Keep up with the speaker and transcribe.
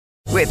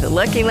With the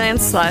Lucky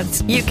Land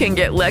Slots, you can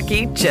get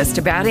lucky just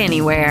about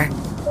anywhere.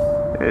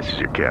 This is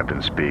your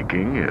captain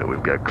speaking.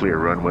 We've got clear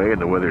runway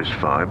and the weather's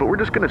fine, but we're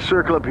just going to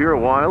circle up here a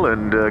while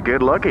and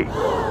get lucky.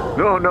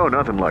 No,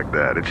 nothing like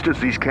that. It's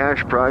just these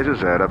cash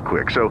prizes add up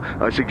quick. So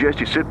I suggest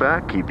you sit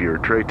back, keep your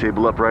tray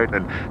table upright,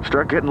 and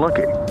start getting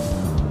lucky.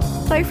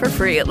 Play for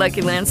free at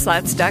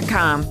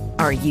LuckyLandSlots.com.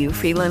 Are you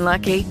feeling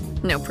lucky?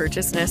 No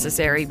purchase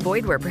necessary.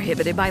 Void where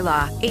prohibited by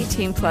law.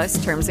 18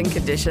 plus terms and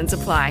conditions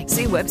apply.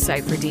 See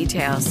website for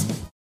details.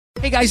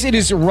 Hey guys, it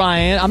is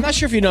Ryan. I'm not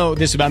sure if you know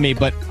this about me,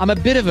 but I'm a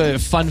bit of a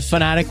fun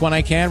fanatic when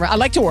I can. I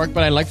like to work,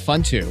 but I like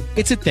fun too.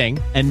 It's a thing.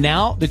 And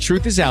now the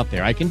truth is out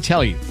there. I can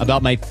tell you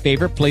about my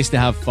favorite place to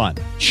have fun.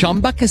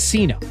 Chumba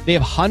Casino. They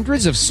have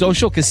hundreds of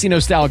social casino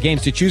style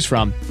games to choose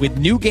from with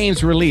new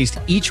games released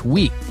each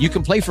week. You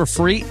can play for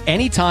free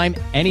anytime,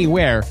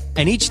 anywhere.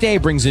 And each day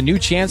brings a new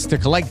chance to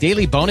collect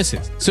daily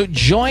bonuses. So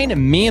join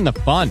me in the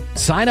fun.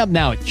 Sign up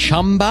now at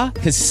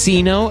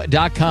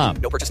ChumbaCasino.com.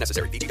 No purchase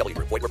necessary. VGW.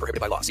 Void where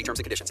prohibited by law. See terms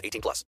and conditions.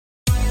 18 plus.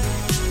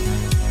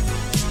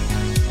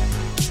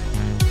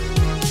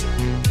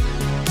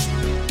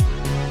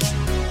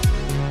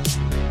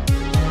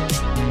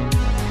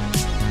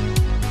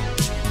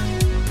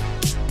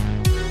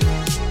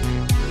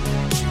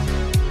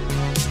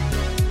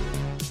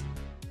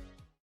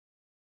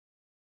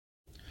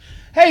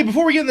 Hey,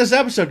 before we get into this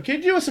episode, can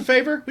you do us a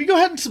favor? Will you go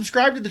ahead and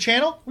subscribe to the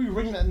channel? Will you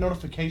ring that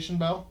notification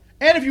bell?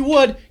 And if you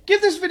would,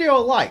 give this video a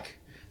like.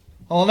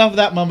 Well, enough of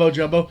that mumbo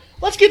jumbo.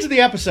 Let's get to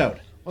the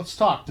episode. Let's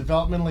talk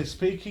developmentally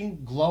speaking,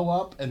 glow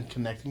up, and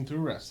connecting through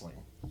wrestling.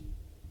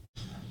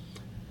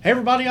 Hey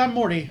everybody, I'm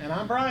Morty. And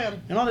I'm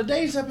Brian. And on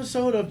today's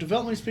episode of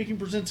Developmentally Speaking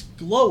Presents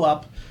Glow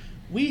Up,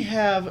 we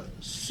have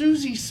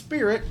Susie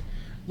Spirit.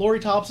 Lori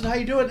Thompson, how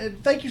you doing?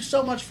 And thank you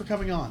so much for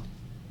coming on.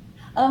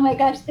 Oh my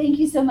gosh, thank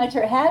you so much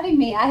for having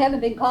me. I haven't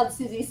been called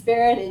Susie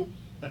Spirit in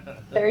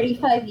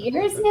 35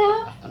 years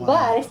now, Wow.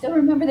 But I still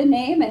remember the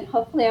name, and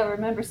hopefully I'll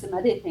remember some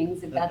other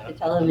things about the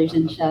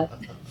television show.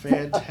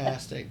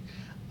 Fantastic.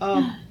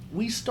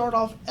 We start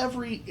off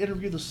every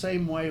interview the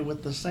same way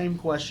with the same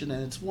question,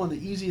 and it's one of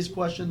the easiest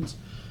questions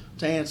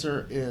to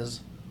answer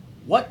is,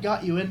 what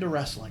got you into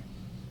wrestling?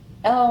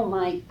 Oh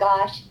my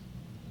gosh.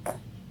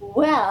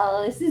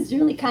 Well, this is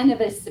really kind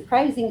of a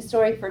surprising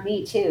story for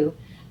me too.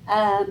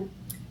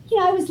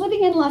 I was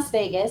living in Las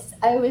Vegas.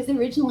 I was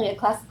originally a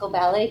classical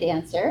ballet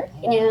dancer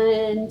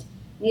and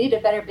needed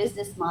a better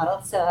business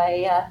model, so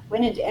I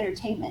went into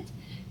entertainment,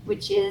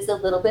 which is a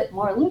little bit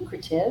more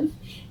lucrative.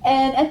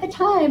 And at the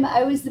time,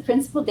 I was the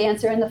principal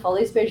dancer in the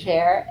Folies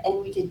Bergère,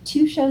 and we did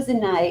 2 shows a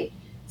night,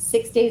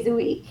 6 days a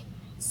week.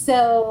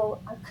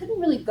 So I couldn't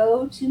really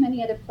go too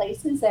many other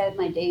places. I had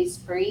my days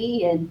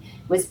free and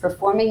was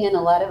performing in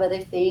a lot of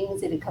other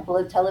things, in a couple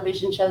of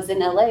television shows in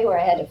LA where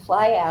I had to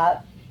fly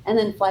out and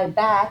then fly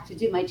back to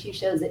do my 2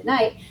 shows at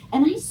night.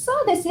 And I saw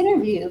this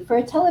interview for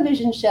a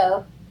television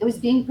show that was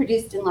being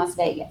produced in Las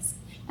Vegas.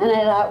 And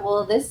I thought,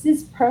 well, this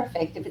is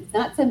perfect. If it's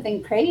not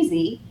something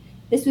crazy,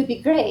 this would be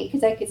great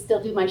because I could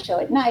still do my show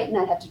at night and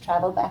not have to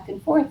travel back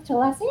and forth to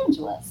Los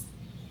Angeles.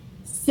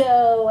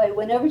 So I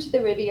went over to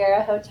the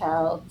Riviera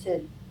Hotel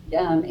to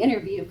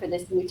interview for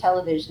this new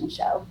television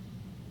show.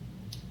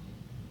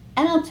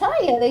 And I'll tell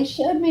you, they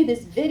showed me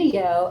this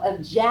video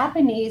of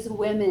Japanese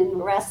women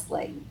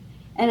wrestling.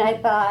 And I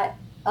thought,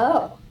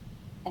 oh,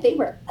 they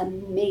were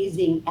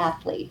amazing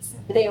athletes.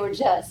 They were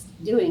just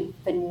doing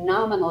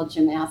phenomenal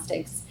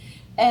gymnastics.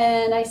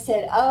 And I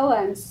said, oh,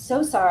 I'm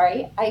so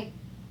sorry. I'm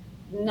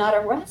not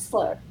a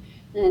wrestler.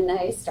 And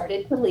I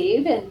started to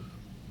leave, and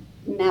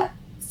Matt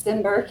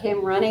Simber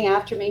came running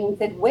after me and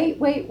said, wait.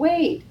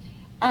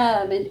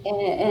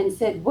 And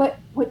said, what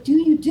do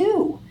you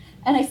do?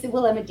 And I said,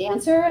 well, I'm a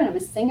dancer and I'm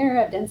a singer.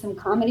 I've done some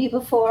comedy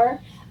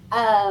before.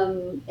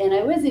 And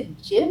I was a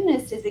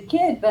gymnast as a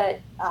kid,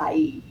 but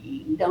I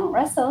don't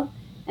wrestle.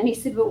 And he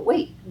said, but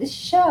wait, this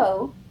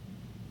show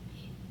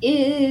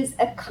is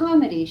a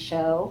comedy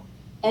show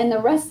and the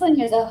wrestling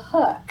is a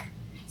hook.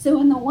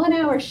 So in the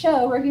 1-hour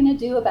show, we're going to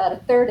do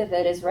about 1/3 of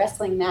it as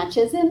wrestling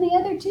matches, and the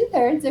other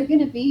 2/3 are going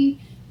to be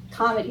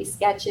comedy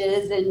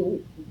sketches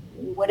and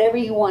whatever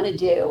you want to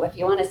do. If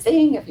you want to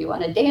sing, if you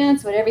want to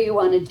dance, whatever you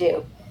want to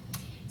do.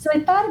 So I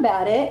thought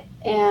about it,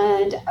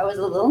 and I was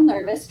a little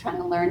nervous trying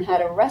to learn how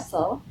to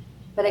wrestle,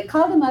 but I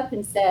called him up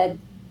and said,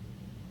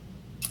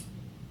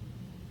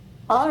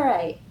 all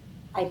right,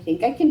 I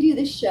think I can do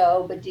this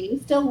show, but do you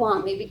still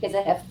want me? Because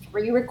I have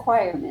 3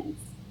 requirements.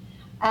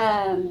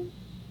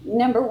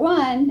 Number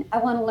 1, I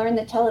want to learn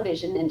the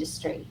television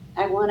industry.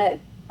 I want to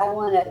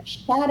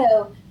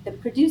shadow the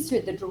producer,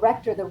 the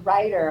director, the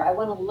writer. I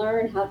want to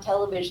learn how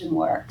television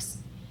works.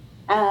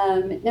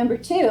 Number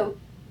 2,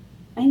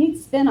 I need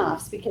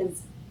spinoffs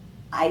because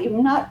I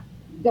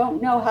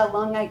don't know how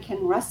long I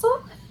can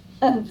wrestle.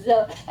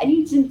 So I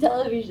need some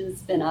television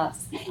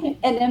spinoffs.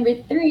 And number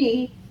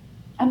 3,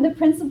 I'm the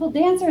principal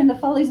dancer in the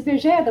Folies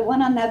Bergère, the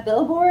one on that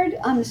billboard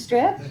on the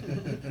strip.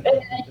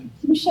 And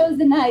 2 shows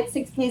a night,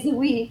 6 days a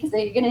week, so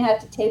you're going to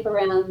have to tape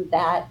around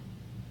that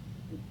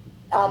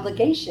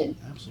obligation.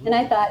 Absolutely. And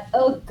I thought,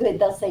 oh, good,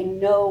 they'll say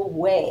no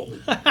way.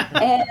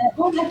 And I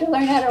won't have to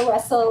learn how to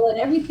wrestle and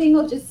everything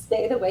will just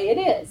stay the way it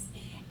is.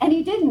 And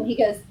he didn't. He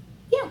goes,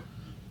 yeah,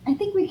 I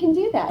think we can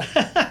do that.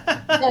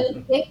 So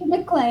David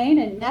McLean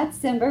and Matt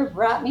Simber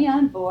brought me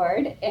on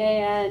board.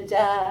 And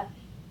the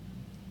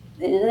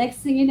next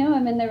thing you know,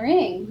 I'm in the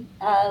ring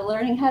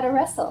learning how to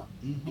wrestle.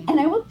 Mm-hmm. And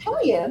I will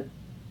tell you,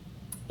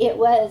 it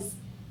was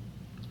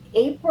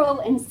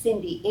April and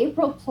Cindy.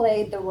 April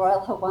played the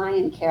Royal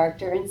Hawaiian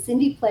character, and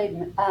Cindy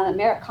played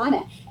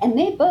Americana. And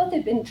they both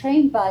had been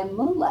trained by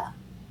Moolah,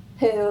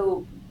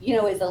 who, you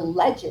know, is a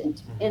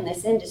legend in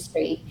this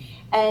industry.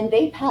 And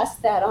they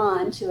passed that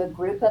on to a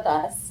group of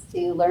us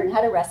to learn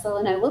how to wrestle.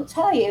 And I will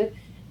tell you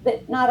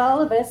that not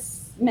all of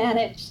us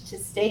managed to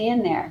stay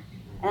in there.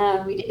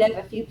 We did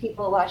have a few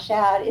people wash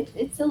out.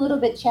 It's a little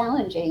bit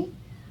challenging.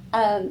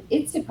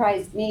 It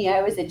surprised me.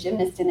 I was a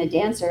gymnast and a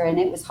dancer, and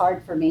it was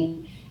hard for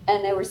me.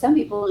 And there were some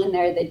people in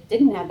there that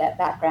didn't have that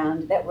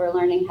background that were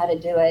learning how to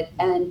do it.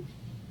 And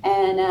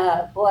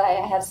boy,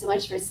 I have so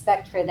much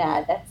respect for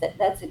that.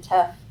 That's a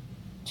tough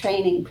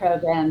training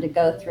program to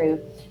go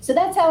through. So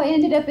that's how I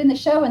ended up in the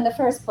show in the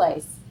first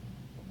place.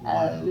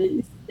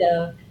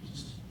 So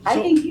I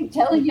can keep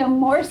telling you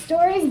more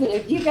stories, but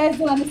if you guys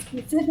want a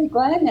specific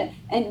one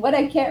and what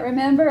I can't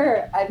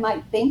remember, I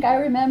might think I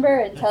remember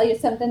and tell you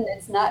something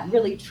that's not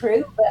really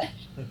true, but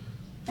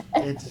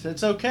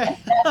it's okay.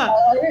 That's how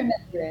I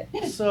remember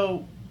it.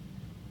 So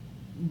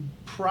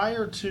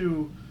prior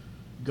to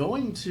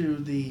going to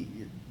the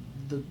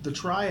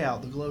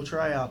tryout, the Glow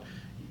tryout,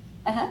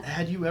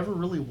 had you ever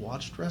really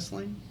watched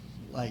wrestling?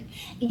 Like,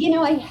 you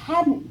know, I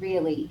hadn't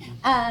really.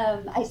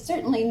 I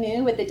certainly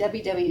knew what the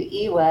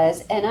WWE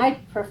was, and I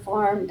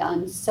performed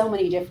on so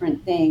many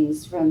different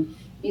things, from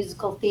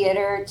musical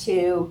theater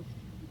to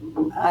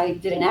I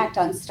did an act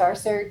on Star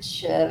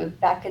Search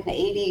back in the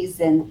 80s,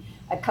 and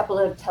a couple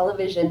of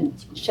television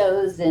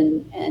shows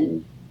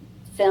and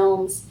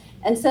films.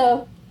 And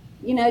so,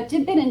 you know, I've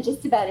been in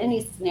just about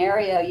any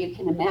scenario you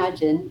can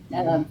imagine,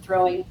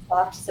 throwing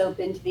soft soap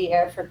into the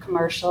air for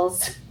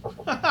commercials.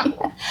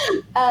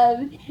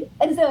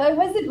 And so I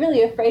wasn't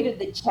really afraid of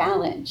the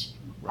challenge.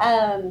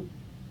 And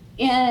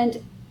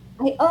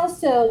I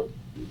also,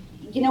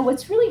 you know,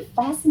 what's really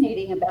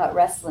fascinating about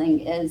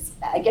wrestling is,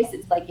 I guess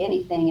it's like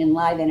anything in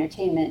live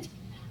entertainment,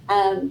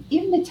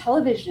 even the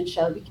television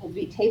show, because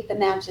we tape the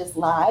matches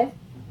live,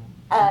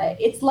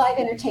 it's live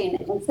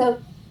entertainment. And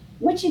so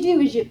what you do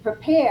is you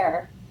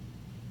prepare,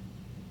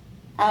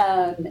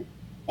 and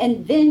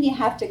then you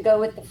have to go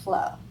with the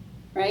flow,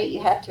 right?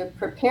 You have to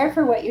prepare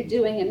for what you're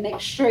doing and make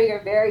sure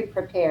you're very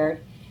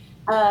prepared.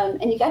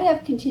 And you got to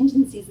have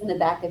contingencies in the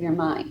back of your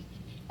mind.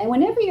 And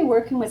whenever you're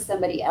working with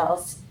somebody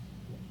else,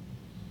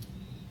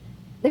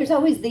 there's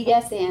always the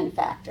yes and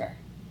factor.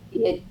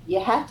 You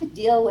have to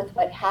deal with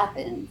what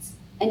happens,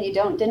 and you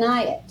don't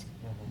deny it.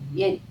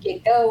 You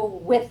go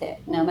with it.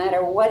 No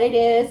matter what it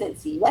is,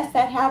 it's yes,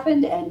 that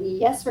happened, and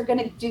yes, we're going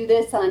to do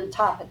this on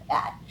top of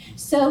that.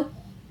 So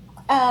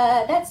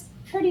that's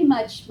pretty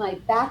much my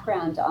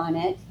background on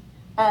it.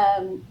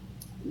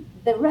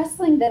 The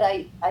wrestling that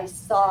I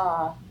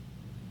saw,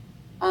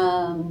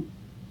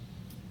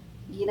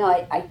 you know,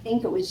 I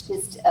think it was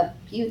just a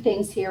few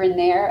things here and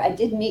there. I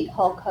did meet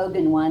Hulk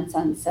Hogan once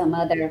on some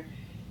other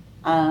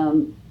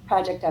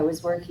project I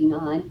was working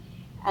on.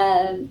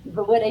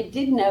 But what I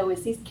did know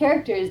is these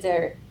characters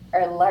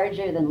are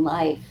larger than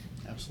life.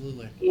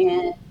 Absolutely.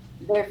 And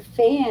their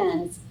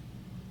fans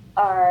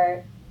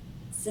are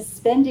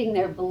suspending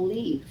their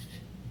belief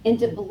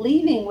into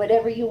believing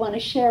whatever you want to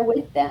share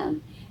with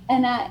them.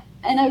 And I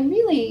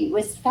really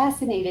was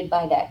fascinated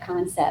by that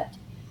concept.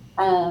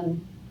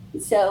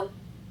 So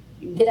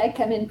did I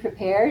come in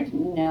prepared?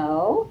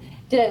 No.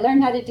 Did I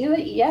learn how to do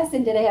it? Yes.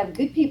 And did I have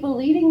good people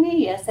leading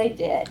me? Yes, I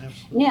did.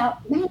 Absolutely. Now,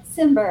 Matt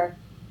Simber,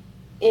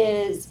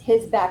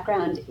 his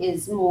background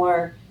is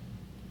more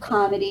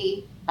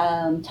comedy,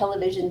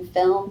 television,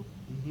 film.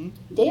 Mm-hmm.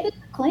 David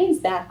McLean's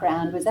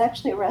background was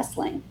actually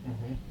wrestling.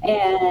 Mm-hmm.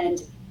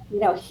 And, you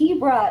know, he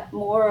brought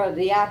more of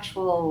the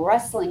actual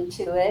wrestling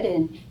to it,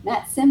 and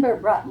Matt Simber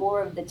brought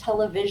more of the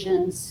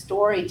television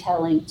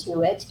storytelling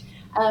to it.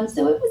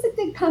 So it was a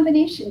good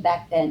combination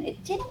back then.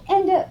 It didn't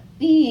end up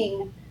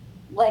being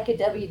like a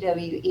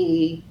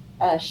WWE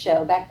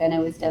show. Back then it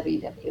was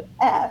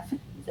WWF.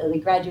 So they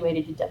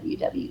graduated to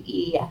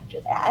WWE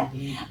after that.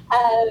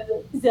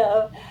 Mm-hmm.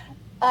 So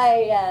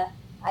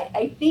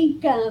I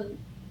think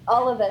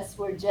all of us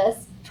were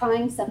just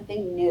trying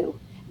something new.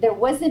 There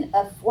wasn't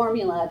a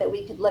formula that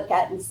we could look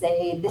at and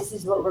say, this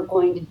is what we're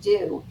going to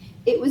do.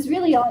 It was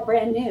really all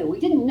brand new. We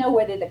didn't know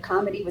whether the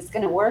comedy was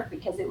going to work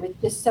because it was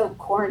just so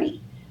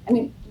corny. I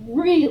mean,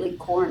 really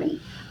corny,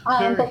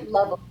 but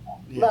lovable.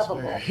 Yes,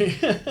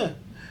 lovable.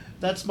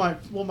 That's one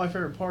of my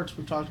favorite parts.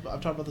 I've talked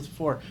about this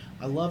before.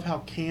 I love how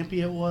campy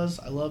it was.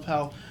 I love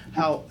how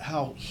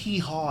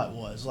hee-haw it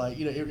was. Like,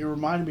 you know, it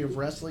reminded me of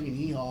wrestling and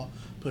hee-haw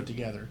put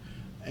together.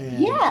 And,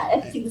 yeah,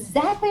 it's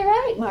exactly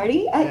right,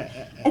 Marty.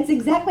 It's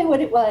exactly what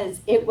it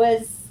was. It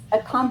was a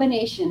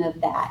combination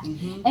of that.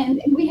 Mm-hmm.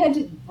 And we had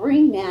to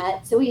bring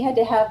that. So we had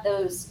to have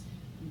those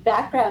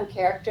background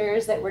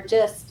characters that were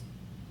just,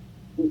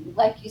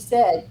 like you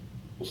said,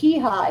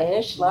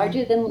 hee-haw-ish,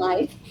 larger than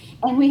life.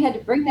 And we had to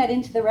bring that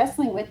into the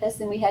wrestling with us,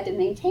 and we had to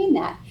maintain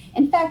that.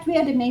 In fact, we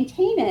had to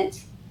maintain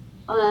it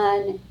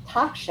on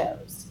talk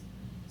shows.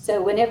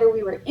 So whenever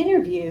we were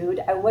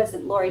interviewed, I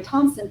wasn't Lori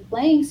Thompson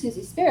playing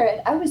Susie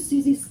Spirit. I was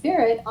Susie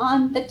Spirit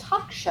on the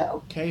talk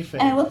show. Kayfabe.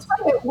 And I will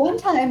tell you, one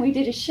time we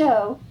did a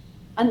show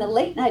on the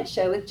late night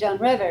show with Joan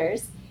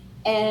Rivers.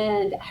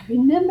 And I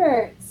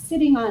remember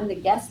sitting on the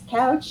guest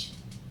couch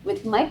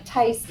with Mike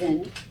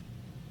Tyson,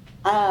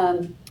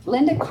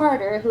 Linda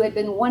Carter, who had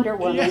been Wonder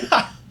Woman.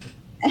 Yeah.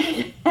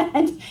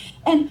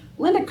 and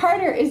Linda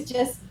Carter is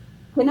just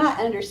could not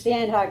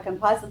understand how I can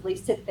possibly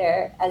sit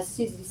there as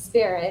Susie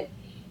Spirit.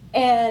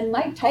 And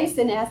Mike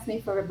Tyson asked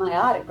me for my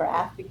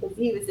autograph because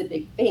he was a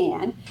big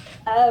fan.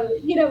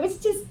 It was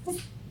just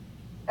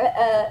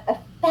a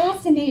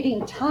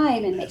fascinating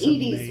time in the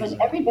 80s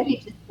when everybody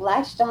just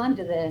latched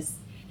onto this.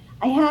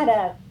 I had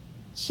a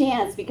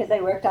chance because I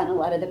worked on a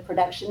lot of the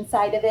production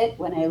side of it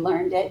when I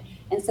learned it.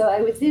 And so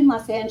I was in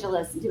Los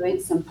Angeles doing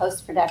some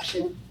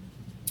post-production.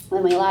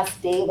 When we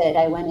lost David,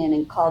 I went in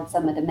and called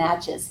some of the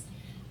matches,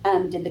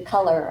 did the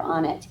color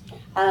on it,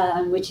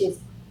 which is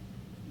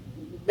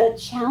the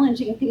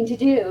challenging thing to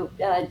do.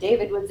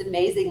 David was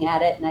amazing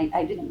at it, and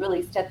I didn't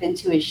really step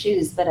into his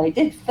shoes, but I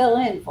did fill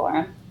in for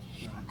him.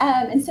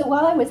 And so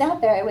while I was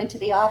out there, I went to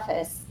the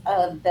office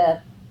of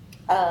the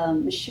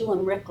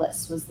Shulam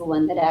Rickless was the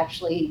one that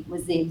actually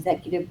was the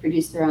executive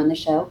producer on the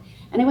show.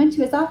 And I went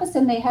to his office,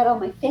 and they had all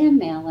my fan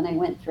mail, and I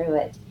went through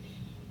it.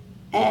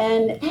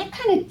 And that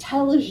kind of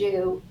tells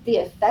you the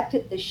effect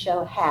that the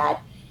show had.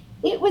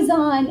 It was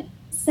on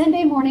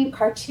Sunday morning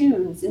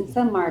cartoons in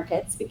some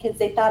markets because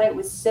they thought it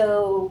was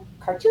so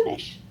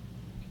cartoonish.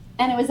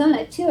 And it was on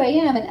at 2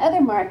 a.m. in other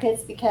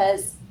markets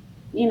because,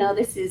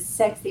 this is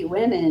sexy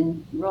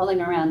women rolling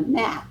around the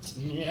mat.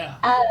 Yeah.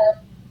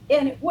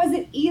 And was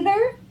it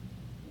either?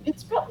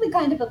 It's probably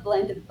kind of a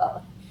blend of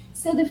both.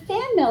 So the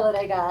fan mail that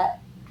I got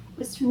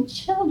was from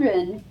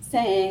children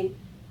saying,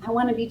 I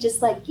want to be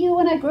just like you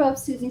when I grow up,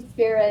 Susie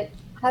Spirit.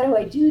 How do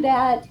I do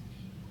that?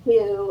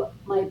 To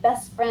my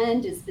best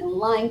friend has been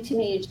lying to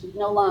me and she's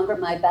no longer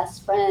my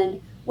best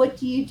friend. What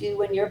do you do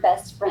when your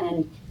best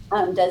friend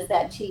does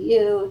that to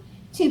you?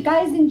 To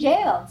guys in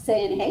jail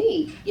saying,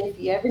 hey, if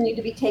you ever need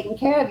to be taken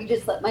care of, you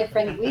just let my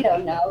friend Guido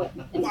know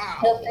and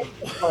he'll fix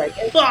it for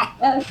you.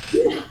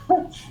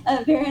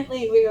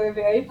 Apparently we were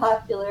very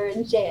popular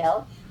in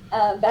jail.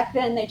 Back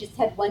then they just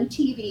had one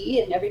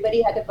TV and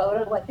everybody had to vote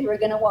on what they were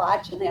going to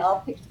watch, and they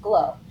all picked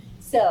Glow.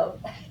 So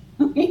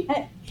we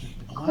had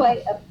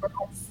quite a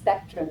broad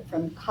spectrum,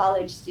 from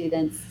college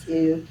students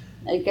to,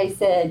 like I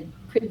said,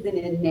 prison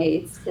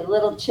inmates, to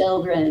little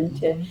children,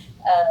 to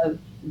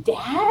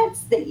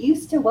dads that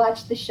used to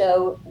watch the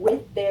show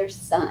with their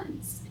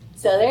sons.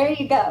 So there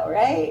you go,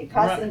 right?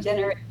 Crossing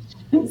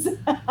generations.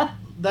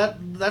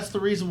 That's the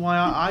reason why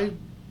I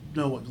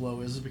know what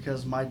Glow is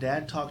because my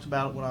dad talked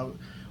about it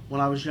when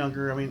I was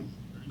younger. I mean,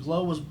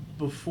 Glow was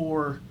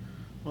before.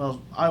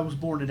 Well, I was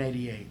born in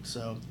 '88,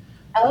 so.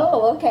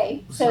 Oh,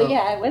 okay. So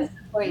yeah, it was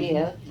before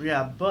you.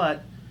 Yeah,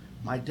 but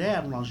my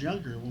dad, when I was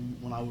younger,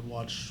 when I would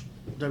watch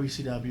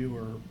WCW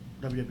or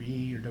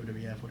WWE or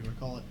WWF, what do you want to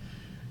call it,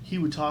 he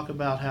would talk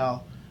about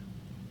how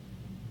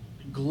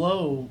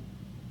Glow.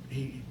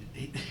 He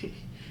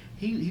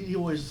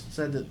always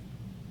said that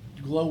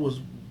Glow was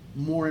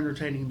more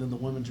entertaining than the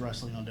women's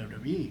wrestling on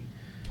WWE.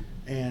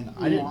 And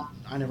I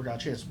never got a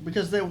chance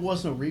because there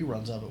was no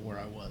reruns of it where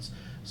I was.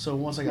 So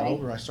once I got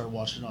older, I started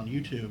watching it on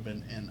YouTube,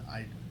 and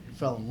I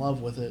fell in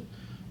love with it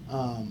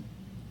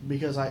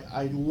because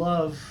I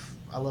love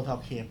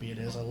how campy it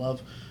is. I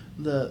love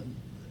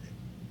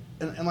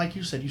and like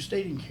you said, you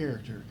stayed in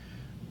character.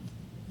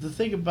 The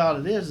thing about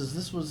it is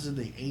this was in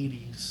the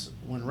 80s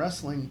when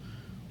wrestling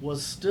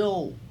was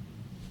still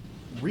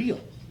real.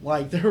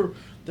 Like there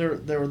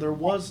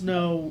was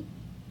no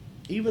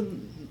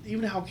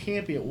even how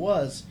campy it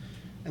was.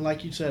 And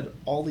like you said,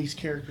 all these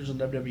characters in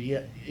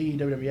WWE,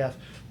 WWF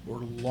were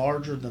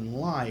larger than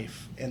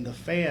life, and the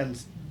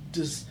fans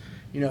just,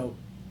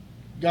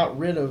 got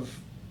rid of,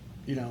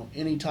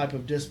 any type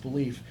of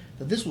disbelief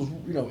that this was,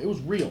 it was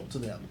real to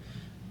them.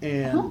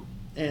 And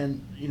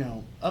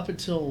up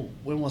until,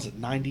 when was it,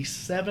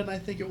 97, I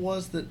think it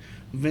was, that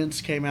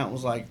Vince came out and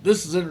was like,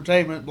 this is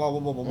entertainment, blah, blah,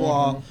 blah, blah,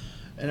 blah.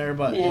 And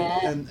everybody,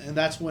 and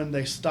that's when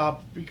they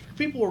stopped.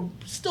 People were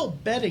still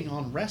betting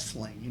on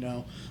wrestling,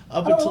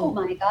 up until. Oh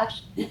my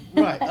gosh!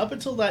 Right, up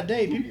until that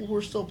day, people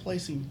were still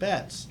placing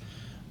bets.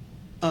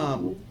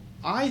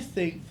 I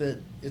think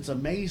that it's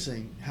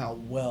how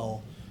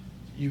well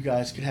you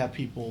guys could have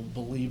people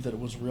believe that it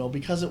was real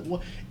because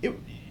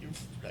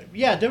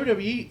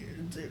WWE,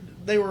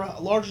 they were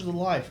larger than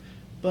life,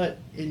 but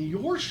in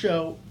your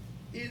show,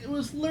 it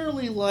was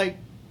literally like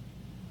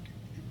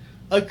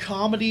a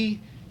comedy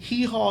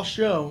hee-haw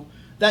show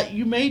that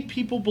you made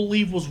people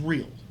believe was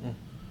real.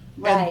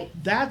 Right.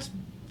 And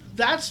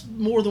that's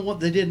more than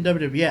what they did in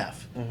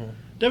WWF.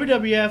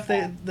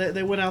 WWF,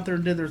 they went out there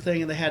and did their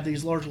thing, and they had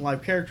these larger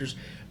live characters,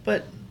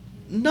 but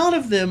none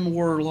of them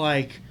were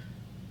like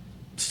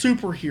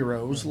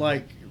superheroes.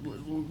 Like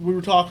we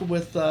were talking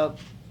with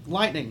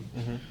Lightning.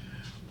 Mm-hmm.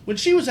 When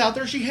she was out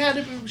there, she had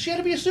to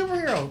be a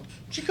superhero.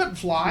 She couldn't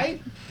fly.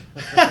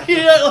 She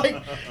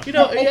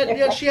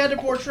had to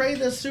portray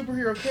this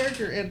superhero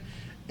character,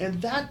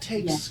 and that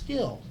takes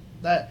skill.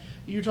 That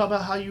you talk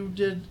about how you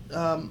did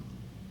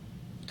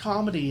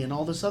comedy and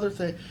all this other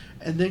thing,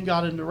 and then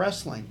got into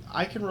wrestling.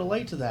 I can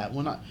relate to that.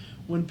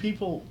 When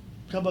people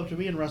come up to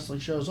me in wrestling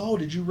shows, oh,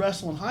 did you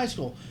wrestle in high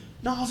school?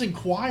 No, I was in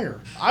choir.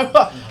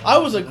 I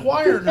was a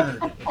choir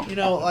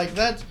nerd. Like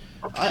that.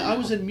 I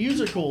was in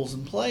musicals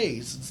and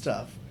plays and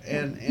stuff,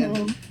 and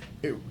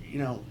it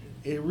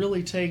it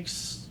really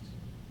takes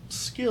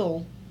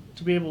skill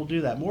to be able to do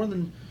that. More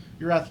than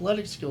your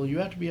athletic skill, you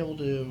have to be able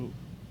to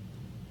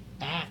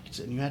act,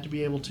 and you have to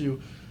be able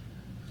to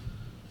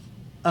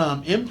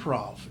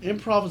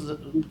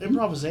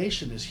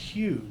improvisation is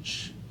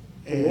huge.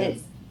 It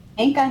is.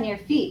 Think on your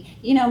feet.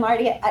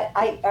 Marty,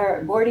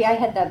 Gordy, I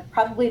had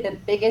probably the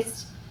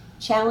biggest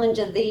challenge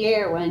of the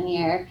year one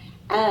year.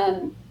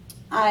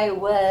 I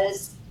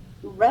was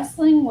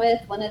wrestling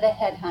with one of the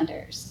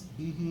headhunters,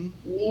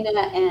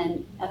 Nina,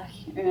 and I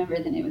can't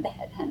remember the name of the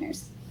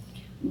headhunters,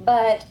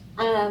 but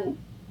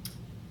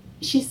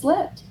she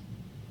slipped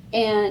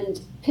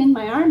and pinned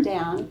my arm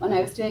down when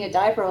I was doing a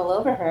dive roll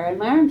over her, and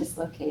my arm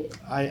dislocated.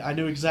 I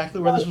knew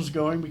exactly where this was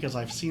going because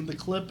I've seen the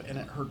clip, and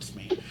it hurts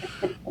me.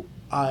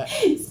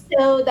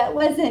 So that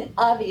wasn't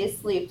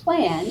obviously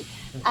planned,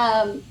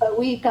 but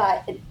we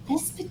got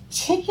this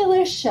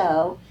particular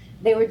show.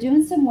 They were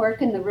doing some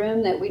work in the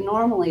room that we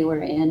normally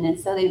were in, and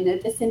so they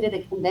moved us into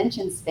the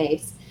convention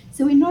space.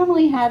 So we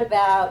normally had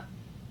about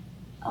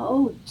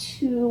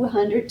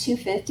 200,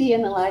 250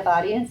 in the live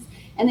audience,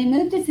 and they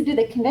moved us into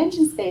the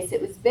convention space. It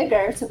was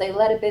bigger, so they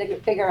let a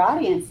bigger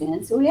audience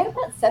in. So we had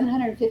about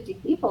 750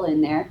 people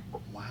in there.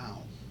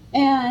 Wow.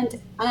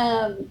 And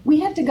we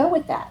had to go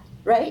with that,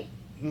 right?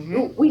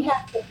 Mm-hmm. We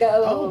have to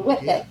go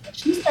with it.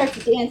 She starts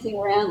dancing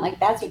around like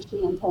that's what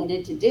she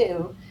intended to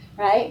do,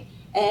 right?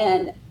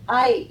 And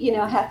I,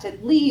 have to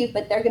leave,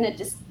 but they're going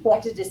to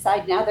have to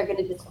decide now they're going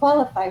to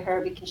disqualify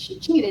her because she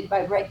cheated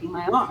by breaking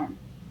my arm.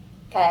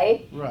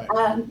 Okay? Right.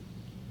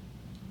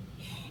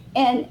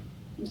 And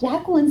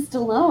Jacqueline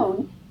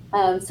Stallone,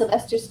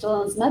 Sylvester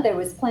Stallone's mother,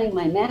 was playing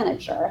my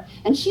manager,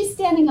 and she's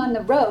standing on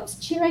the ropes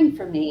cheering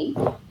for me,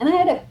 and I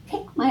had to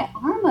pick my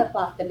arm up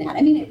off the mat.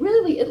 I mean, it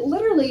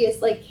literally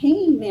is like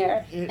hanging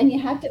there, and you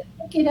have to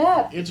pick it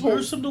up. It's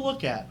gruesome to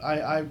look at.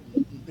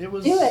 It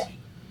was. Do it.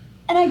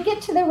 And I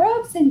get to the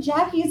ropes, and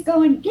Jackie's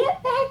going,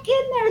 "Get back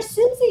in there,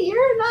 Susie!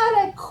 You're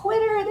not a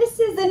quitter. This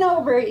isn't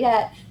over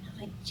yet." I'm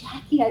like,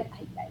 Jackie, I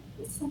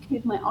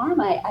dislocated my arm.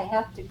 I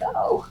have to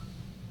go.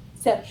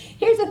 So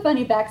here's a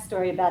funny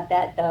backstory about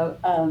that, though,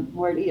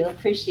 Morty. You'll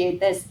appreciate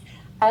this.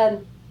 I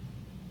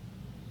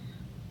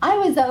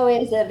was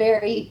always a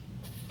very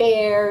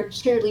fair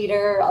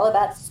cheerleader, all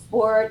about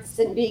sports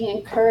and being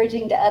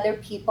encouraging to other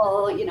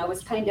people.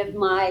 Was kind of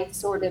my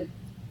sort of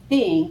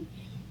thing.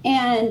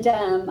 And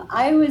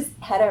I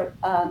had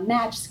a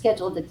match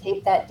scheduled to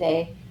tape that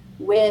day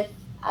with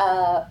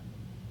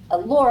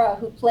Laura,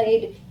 who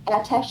played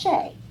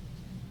Attaché.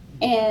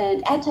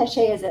 And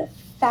Attaché is a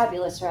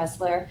fabulous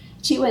wrestler.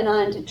 She went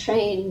on to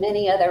train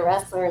many other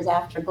wrestlers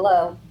after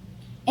Glow.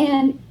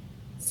 And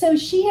so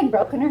she had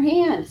broken her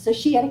hand. So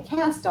she had a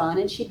cast on,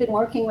 and she'd been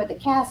working with a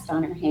cast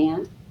on her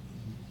hand.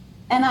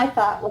 And I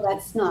thought, well,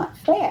 that's not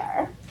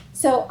fair.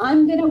 So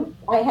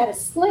I had a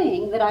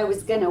sling that I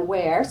was going to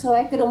wear, so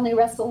I could only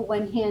wrestle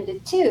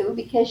one-handed too,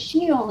 because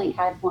she only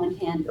had one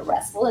hand to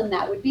wrestle, and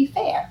that would be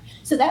fair.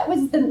 So that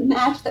was the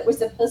match that was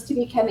supposed to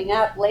be coming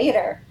up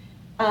later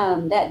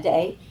that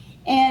day.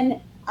 And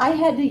I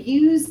had to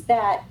use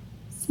that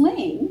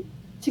sling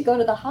to go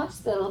to the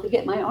hospital to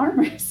get my arm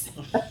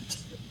reset.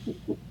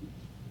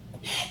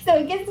 So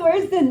it gets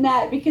worse than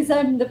that, because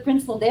I'm the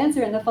principal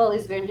dancer in the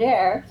Folies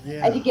Bergère.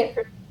 Yeah. I had to get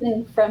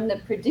permission from the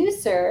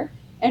producer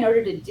in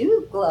order to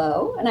do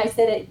Glow. And I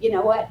said, you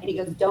know what? And he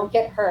goes, don't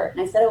get hurt.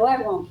 And I said, oh,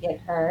 I won't get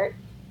hurt.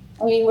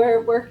 I mean,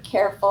 we're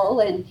careful,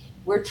 and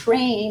we're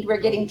trained. We're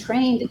getting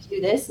trained to do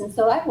this, and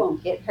so I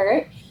won't get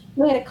hurt.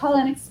 So I had to call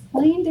and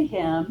explain to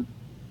him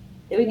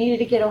that we needed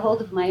to get a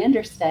hold of my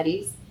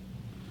understudies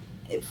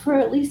for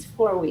at least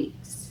 4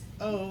 weeks.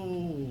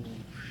 Oh.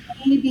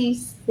 Maybe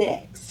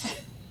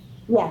 6.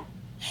 Yeah.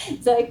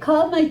 So I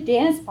called my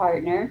dance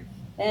partner,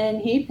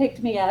 and he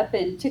picked me up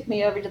and took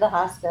me over to the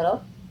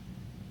hospital.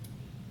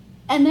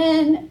 And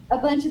then a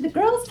bunch of the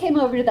girls came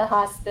over to the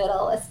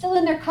hospital, still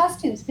in their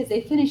costumes, because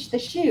they finished the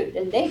shoot,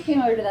 and they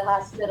came over to the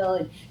hospital,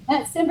 and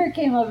Matt Simber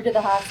came over to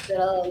the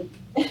hospital.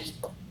 And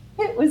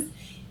it was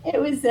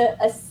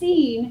a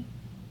scene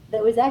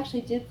that was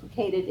actually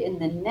duplicated in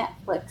the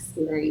Netflix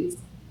series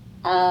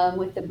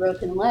with the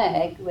broken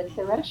leg with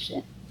the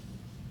Russian.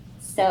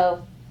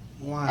 So,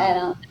 wow. I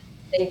don't.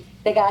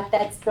 They got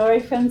that story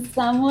from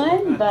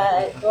someone,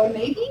 or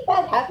maybe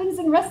that happens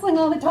in wrestling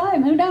all the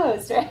time. Who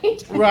knows,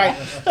 right? Right.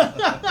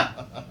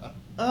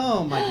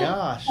 Oh my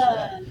gosh.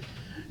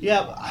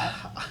 Yeah.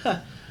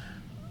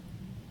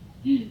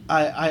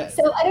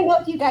 So I don't know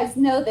if you guys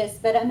know this,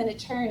 but I'm an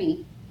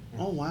attorney.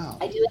 Oh wow.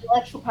 I do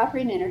intellectual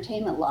property and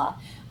entertainment law,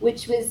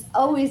 which was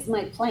always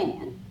my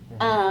plan.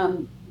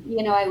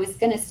 I was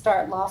going to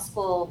start law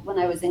school when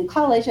I was in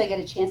college. I got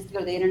a chance to go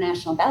to the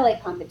International Ballet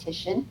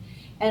Competition.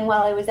 And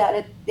while I was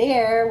out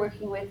there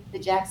working with the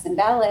Jackson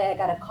Ballet, I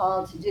got a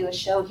call to do a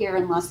show here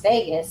in Las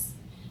Vegas.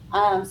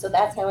 So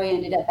that's how I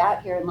ended up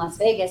out here in Las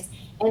Vegas.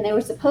 And they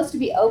were supposed to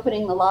be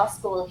opening the law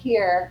school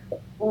here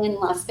in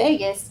Las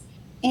Vegas.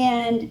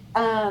 And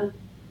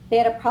they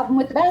had a problem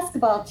with the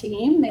basketball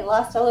team. They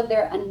lost all of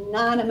their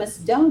anonymous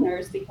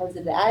donors because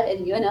of that.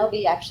 And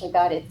UNLV actually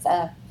got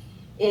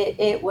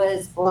it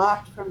was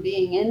blocked from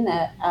being in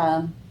the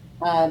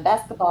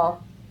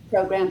basketball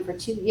program for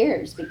 2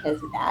 years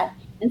because of that.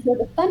 And so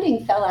the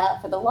funding fell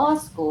out for the law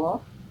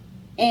school,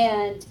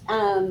 and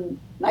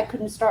I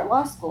couldn't start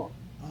law school.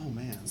 Oh,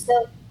 man.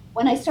 So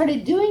when I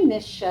started doing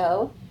this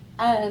show,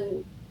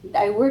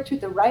 I worked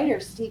with the writer,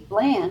 Steve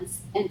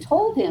Blantz, and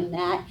told him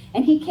that,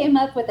 and he came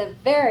up with a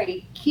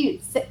very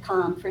cute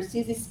sitcom for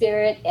Susie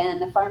Spirit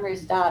and the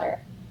Farmer's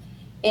Daughter.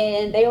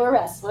 And they were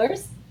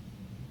wrestlers,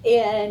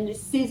 and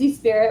Susie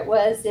Spirit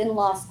was in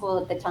law school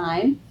at the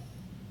time,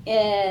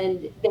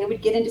 and they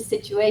would get into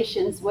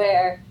situations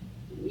where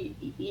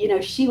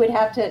she would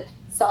have to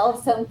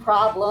solve some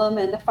problem,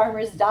 and the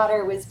Farmer's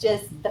Daughter was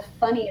just the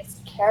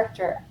funniest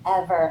character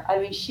ever. I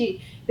mean,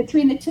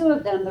 between the two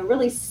of them, the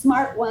really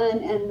smart one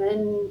and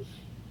then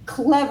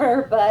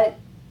clever but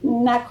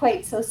not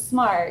quite so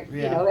smart,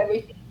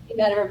 everything came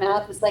out of her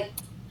mouth was like,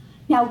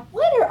 now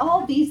what are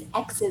all these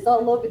X's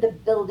all over the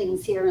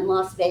buildings here in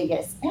Las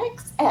Vegas?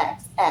 X,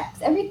 X,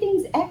 X.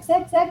 Everything's X,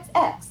 X, X,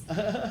 X.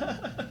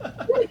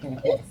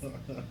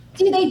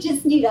 Do they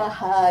just need a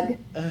hug?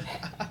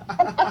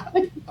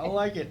 I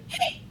like it.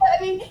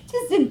 I mean,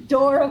 just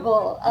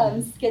adorable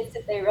skits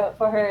that they wrote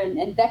for her,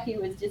 and Becky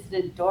was just an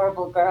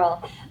adorable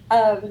girl.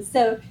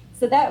 So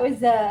that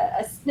was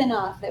a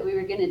spin-off that we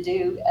were going to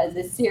do as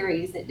a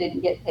series that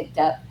didn't get picked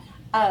up.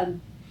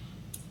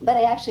 But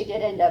I actually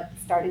did end up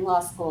starting law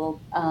school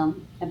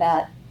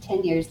about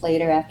 10 years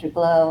later after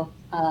Glow.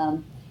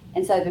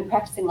 And so I've been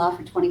practicing law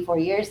for 24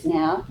 years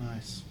now.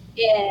 Nice.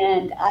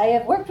 And I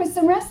have worked with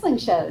some wrestling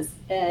shows.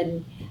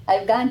 And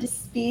I've gone to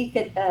speak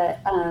at the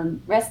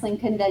wrestling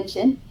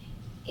convention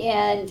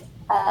and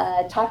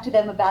talk to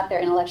them about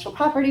their intellectual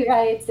property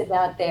rights,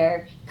 about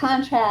their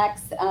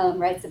contracts,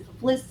 rights of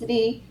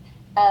publicity,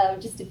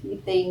 just a few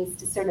things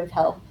to sort of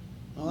help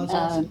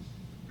awesome.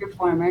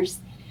 Performers.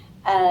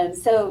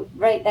 So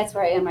that's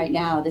where I am right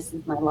now. This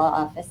is my law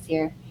office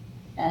here.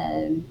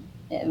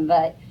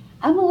 But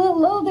I'm a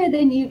little older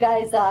than you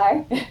guys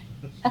are.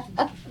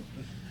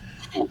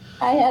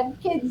 I have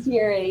kids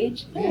your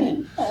age. Yeah.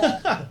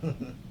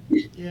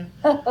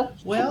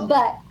 Well, but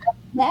I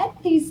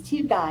met these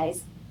two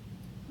guys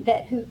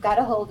who got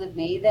a hold of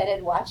me that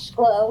had watched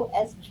Glow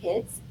as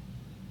kids,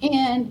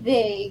 and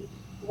they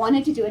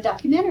wanted to do a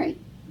documentary.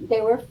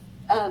 They were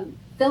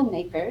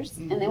filmmakers,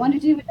 and they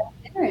wanted to do a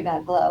documentary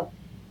about Glow.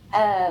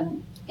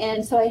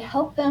 And so I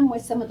helped them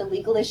with some of the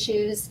legal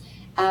issues.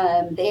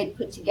 They had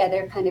put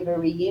together kind of a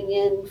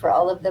reunion for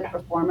all of the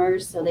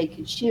performers so they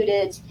could shoot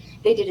it.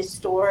 They did a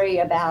story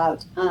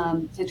about,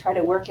 to try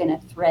to work in a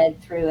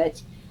thread through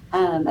it,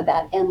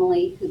 about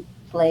Emily, who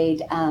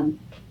played,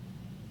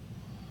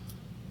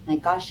 my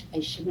gosh,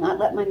 I should not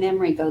let my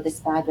memory go this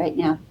bad right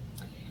now.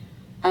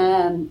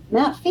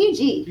 Mount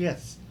Fiji.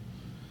 Yes.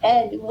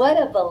 And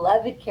what a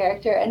beloved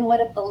character, and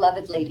what a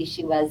beloved lady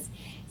she was.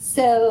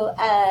 So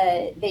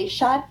they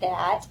shot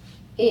that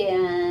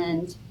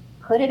and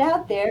put it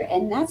out there,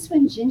 and that's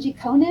when Gingy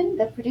Conan,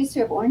 the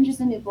producer of Orange is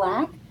the New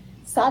Black,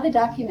 saw the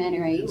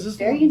documentary. Is this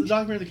the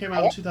documentary that came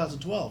out in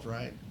 2012,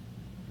 right?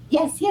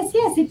 Yes,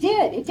 it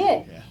did.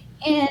 Yeah.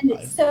 And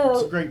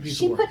so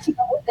she put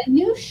together a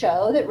new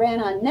show that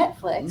ran on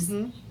Netflix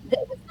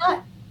that was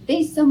not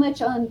based so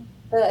much on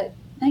the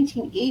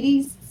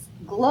 1980s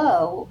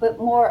Glow, but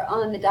more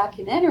on the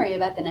documentary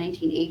about the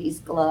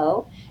 1980s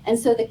Glow. And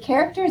so the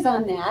characters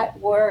on that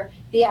were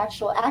the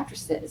actual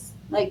actresses,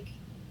 like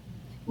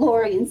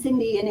Lori and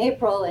Cindy and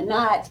April, and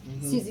not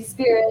Susie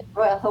Spirit,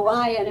 Royal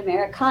Hawaiian,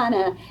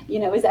 Americana.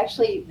 It was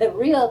actually the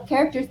real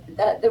characters,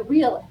 the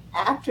real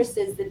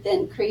actresses that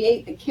then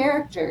create the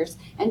characters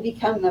and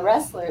become the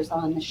wrestlers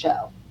on the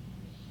show.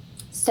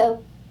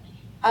 So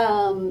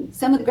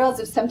some of the girls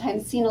have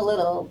sometimes seen a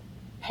little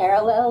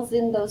parallels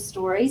in those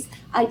stories.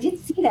 I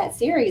did see that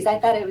series. I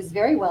thought it was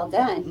very well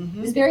done.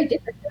 It was very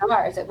different than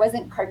ours. It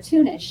wasn't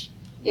cartoonish.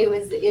 It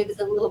was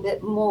a little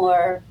bit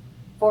more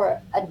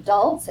for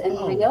adults and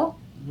real.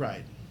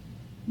 Right.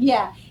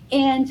 Yeah.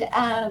 And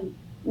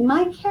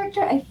my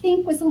character, I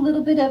think, was a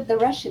little bit of the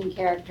Russian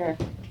character.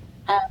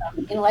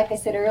 Like I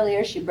said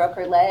earlier, she broke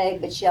her leg,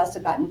 but she also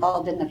got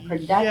involved in the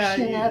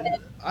production of it.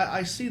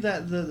 I see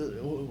that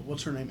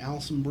what's her name?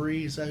 Alison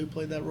Brie, is that who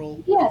played that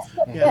role? Yes.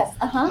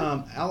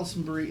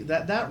 Alison Brie.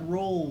 That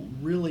role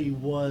really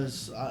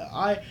was.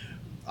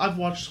 I've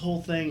watched the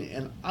whole thing,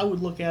 and I would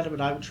look at it,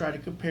 and I would try to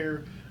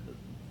compare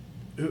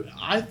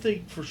I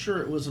think for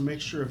sure it was a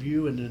mixture of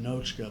you and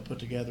Ninochka put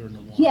together into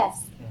one.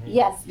 Yes,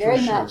 yes, very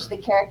For much. sure.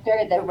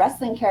 The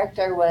wrestling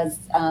character was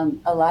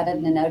a lot of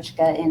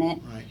Ninochka in it.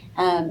 Right.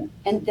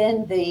 And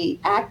then the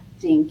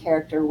acting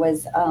character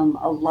was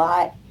a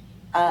lot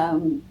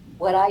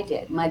what I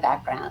did, my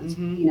background,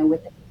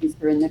 with the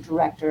producer and the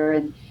director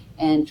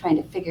and trying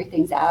to figure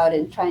things out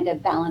and trying to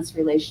balance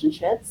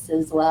relationships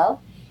as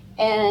well.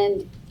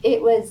 And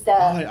it was.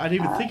 I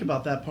didn't even think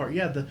about that part.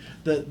 Yeah,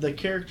 the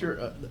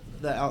character,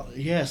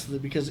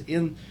 because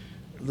in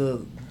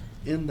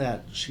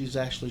that she's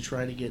actually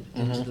trying to get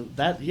into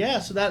that. Yeah,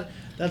 so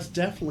that's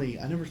definitely,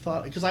 I never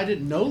thought, because I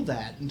didn't know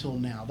that until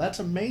now. That's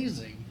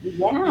amazing.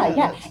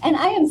 Yeah. And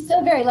I am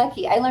so very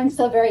lucky. I learned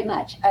so very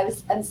much.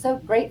 I'm so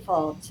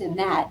grateful to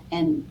Matt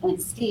and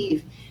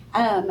Steve.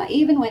 I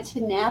even went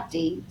to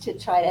NAPTY to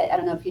try to, I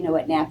don't know if you know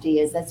what NAPTY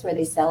is. That's where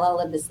they sell all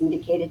of the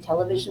syndicated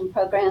television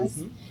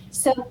programs.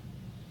 So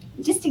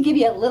just to give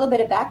you a little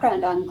bit of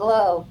background on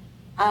Glow,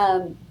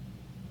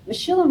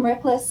 Meshulam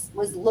Rickless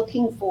was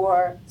looking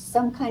for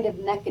some kind of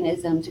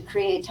mechanism to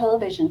create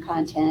television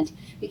content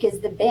because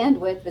the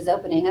bandwidth was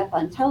opening up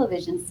on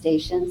television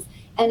stations.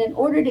 And in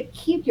order to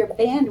keep your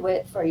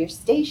bandwidth for your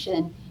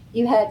station,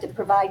 you had to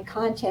provide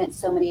content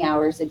so many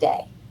hours a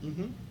day.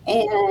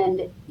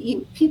 And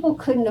people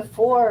couldn't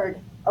afford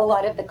a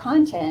lot of the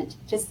content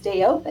to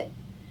stay open.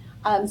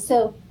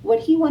 So what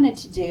he wanted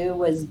to do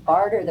was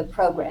barter the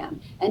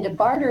program. And to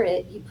barter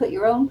it, you put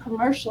your own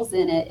commercials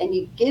in it and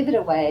you give it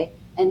away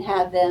and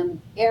have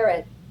them air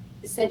it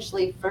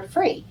essentially for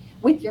free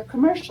with your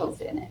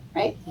commercials in it,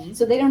 right?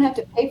 So they don't have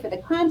to pay for the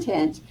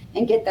content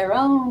and get their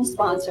own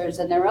sponsors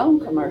and their own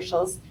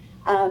commercials.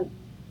 1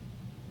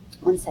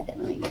 second,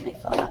 let me get my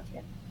phone out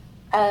here.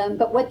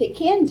 But what they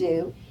can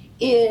do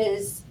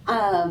is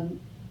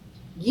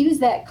use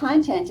that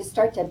content to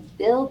start to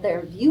build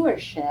their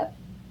viewership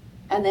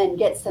and then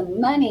get some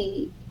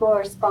money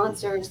for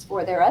sponsors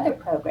for their other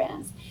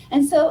programs.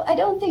 And so I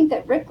don't think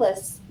that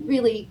Rickless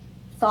really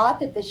thought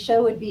that the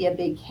show would be a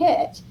big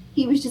hit.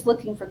 He was just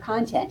looking for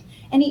content.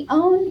 And he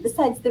owned,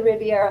 besides the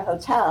Riviera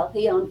Hotel,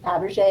 he owned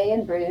Fabergé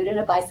and Brood and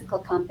a bicycle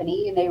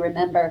company. You may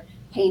remember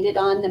painted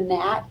on the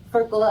mat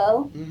for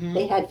Glow.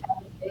 They had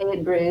Fabergé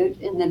and Brood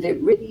in the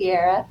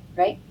Riviera,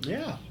 right?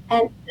 Yeah.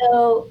 And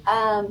so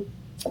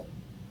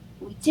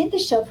we did the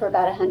show for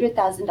about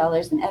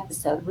 $100,000 an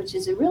episode, which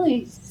is a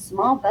really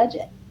small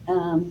budget.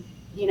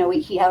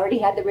 He already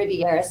had the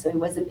Riviera, so he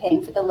wasn't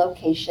paying for the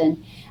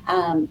location.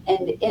 And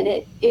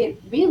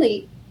it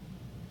really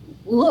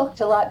looked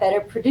a lot better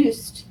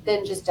produced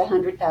than just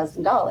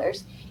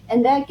 $100,000.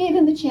 And that gave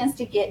him the chance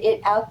to get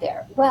it out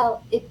there.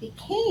 Well, it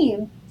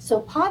became so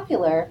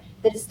popular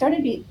that it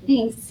started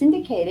being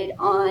syndicated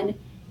on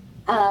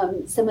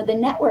some of the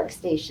network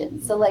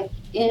stations. So like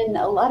in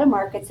a lot of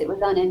markets, it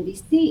was on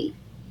NBC.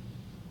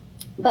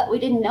 But we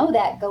didn't know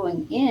that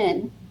going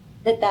in,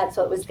 that's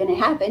what was going to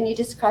happen. You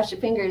just cross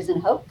your fingers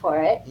and hope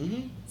for it.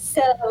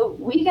 So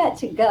we got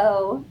to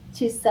go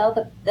to sell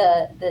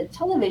the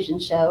television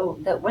show.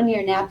 That one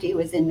year NAPTY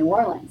was in New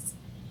Orleans.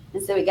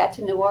 And so we got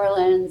to New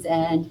Orleans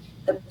and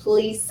the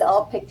police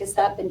all picked us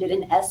up and did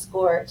an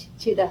escort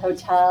to the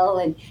hotel.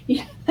 And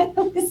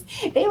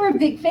they were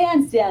big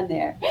fans down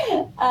there.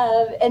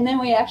 And then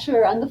we actually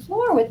were on the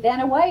floor with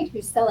Vanna White,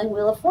 who's selling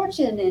Wheel of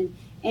Fortune.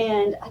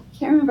 And I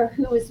can't remember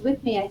who was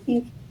with me. I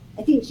think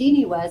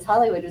Jeannie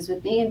Hollywood was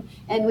with me,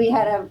 and we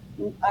had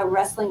a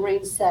wrestling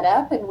ring set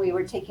up, and we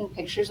were taking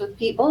pictures with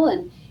people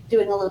and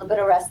doing a little bit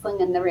of wrestling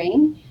in the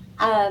ring.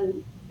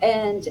 And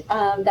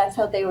that's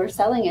how they were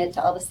selling it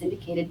to all the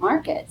syndicated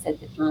markets at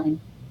the time.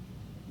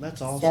 That's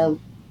awesome. So,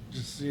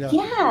 just, you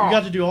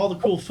got to do all the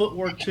cool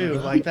footwork too.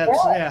 Like that's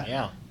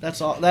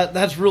all.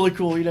 That's really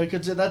cool.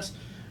 Because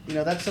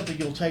that's something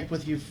you'll take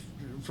with you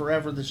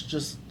forever. That's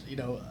just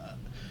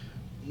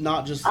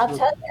not just. I'll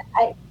tell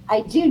you,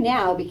 I do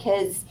now,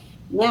 because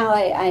now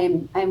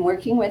I'm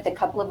working with a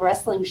couple of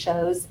wrestling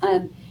shows.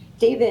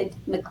 David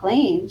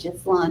McLean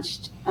just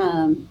launched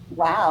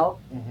WOW.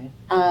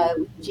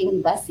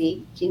 Jeannie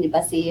Bussey. Jeannie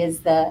Bussey is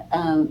the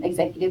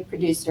executive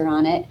producer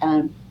on it.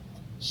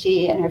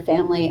 She and her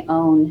family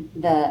own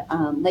the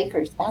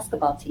Lakers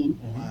basketball team.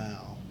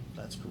 Wow,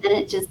 that's cool. And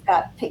it just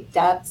got picked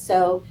up.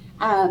 So,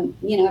 I'm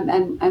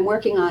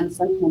working on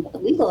some of the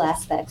legal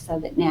aspects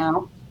of it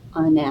now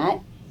on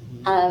that.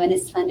 And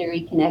it's fun to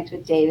reconnect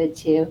with David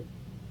too.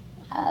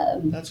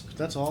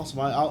 That's awesome.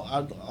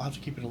 I'll have to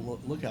keep a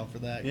lookout for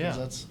that. Yeah.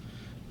 That's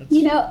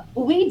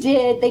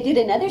they did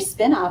another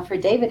spinoff for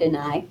David and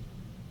I.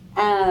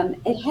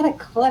 It had a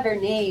clever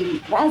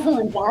name, Razzle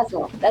and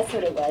Dazzle. That's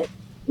what it was.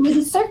 It was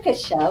a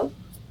circus show.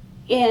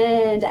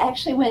 And I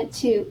actually went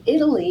to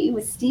Italy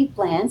with Steve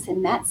Blance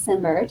and Matt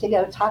Simber to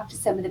go talk to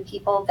some of the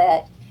people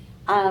that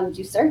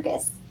do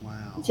circus.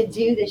 To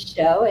do this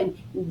show, and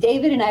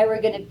David and I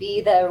were going to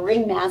be the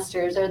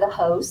ringmasters or the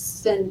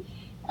hosts, and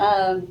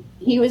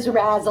he was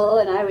Razzle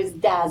and I was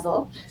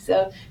Dazzle.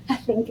 So I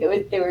think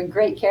they were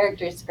great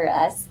characters for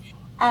us.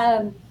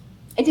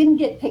 It didn't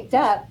get picked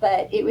up,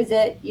 but it was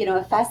a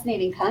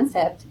fascinating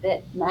concept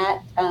that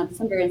Matt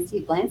Simber and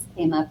Steve Blance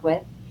came up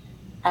with.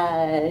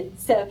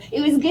 So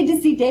it was good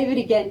to see David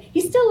again.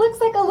 He still looks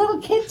like a little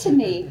kid to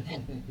me.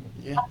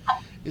 Yeah.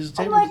 Is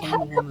I'm David like, Klein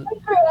how the come one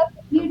I grew up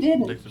and you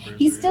didn't? Dick the Bruiser,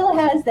 He still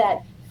yeah. has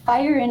that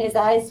fire in his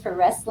eyes for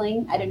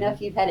wrestling. I don't know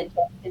if you've had a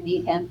chance to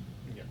meet him.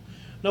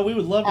 No, we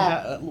would love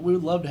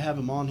to have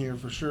him on here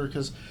for sure.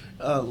 Because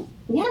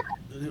Yeah,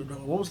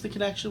 what was the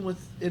connection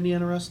with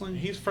Indiana wrestling?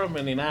 He's from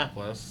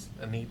Indianapolis,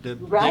 and he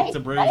did Right, Dick the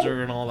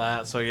Bruiser and all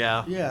that. So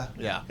yeah, Yeah,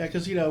 yeah.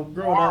 Because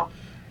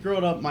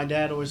growing up, my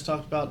dad always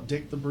talked about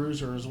Dick the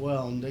Bruiser as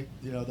well, and Dick,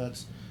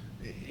 that's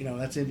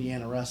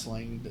Indiana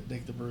wrestling,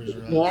 Dick the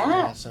Bruiser.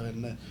 Yeah. So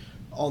and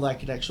all that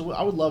connection.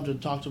 I would love to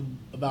talk to him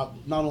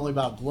about not only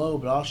about Glow,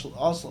 but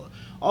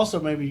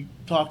also maybe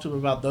talk to him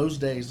about those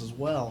days as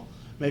well.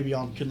 Maybe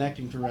on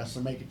Connecting Through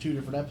Wrestling, make it 2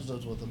 different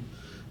episodes with him.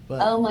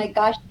 But oh my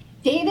gosh.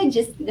 David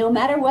just, no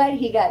matter what,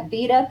 he got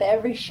beat up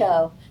every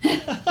show.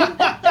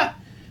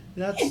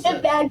 that's The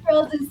bad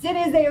girls, as soon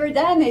as they were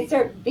done, they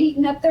start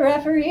beating up the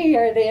referee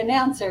or the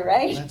announcer,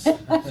 right?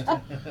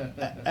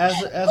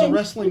 as a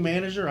wrestling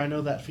manager, I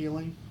know that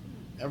feeling.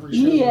 Every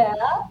show, Yeah.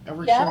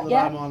 every Yeah, show that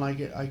yeah. I'm on,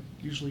 I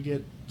usually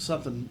get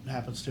something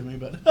happens to me,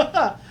 but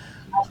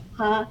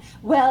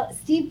Well,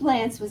 Steve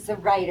Blance was the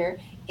writer,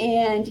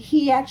 and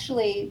he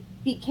actually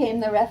became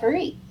the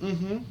referee.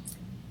 mm-hmm.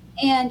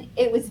 And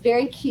it was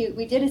very cute.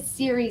 We did a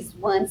series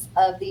once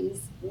of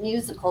these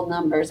musical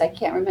numbers. I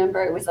can't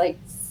remember. It was like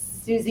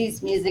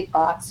Susie's Music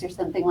Box or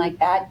something like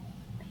that.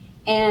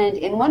 And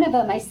in one of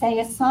them, I sang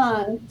a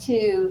song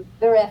to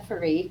the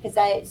referee because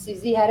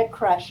Susie had a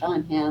crush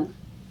on him.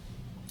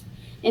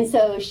 And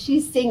so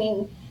she's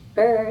singing,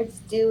 birds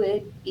do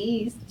it,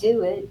 bees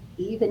do it,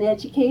 even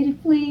educated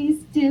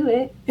fleas do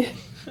it.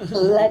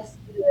 Let's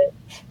do it.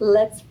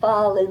 Let's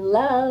fall in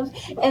love.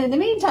 And in the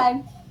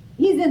meantime,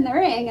 he's in the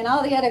ring and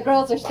all the other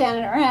girls are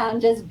standing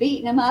around just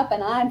beating him up,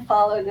 and I'm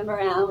following him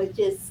around with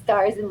just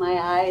stars in my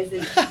eyes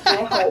and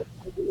my heart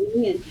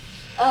beating.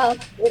 And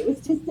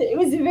it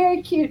was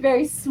very cute,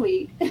 very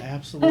sweet.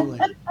 Absolutely.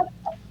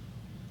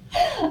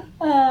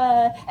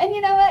 And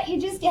you know what?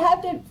 You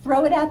have to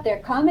throw it out there.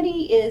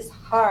 Comedy is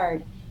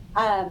hard.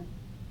 You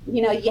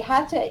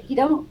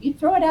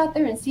throw it out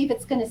there and see if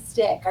it's going to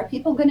stick. Are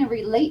people going to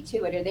relate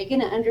to it? Are they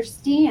going to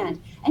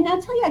understand? And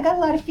I'll tell you, I got a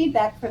lot of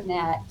feedback from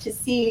that, to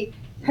see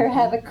her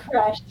have a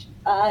crush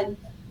on,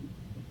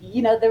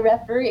 the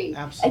referee.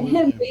 Absolutely.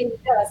 And him being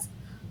just,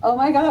 oh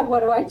my God,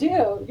 what do I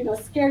do?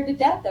 Scared to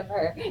death of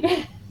her.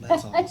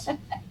 That's awesome.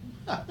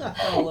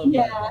 I love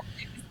Yeah, that.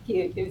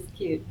 it was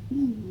cute.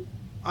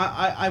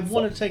 I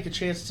want to take a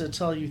chance to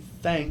tell you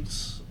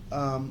thanks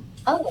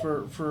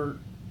for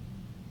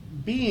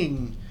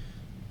being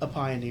a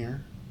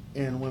pioneer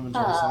in women's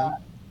wrestling,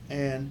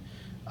 and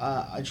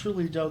I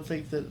truly don't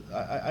think that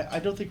I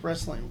don't think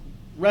wrestling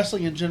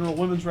in general,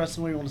 women's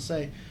wrestling, what you want to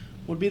say,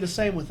 would be the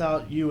same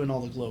without you and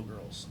all the Glow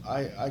girls.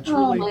 I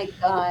truly, oh my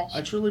gosh,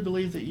 I truly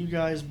believe that you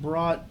guys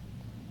brought,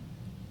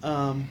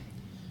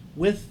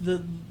 with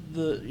the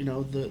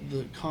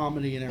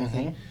comedy and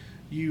everything,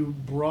 you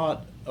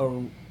brought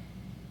a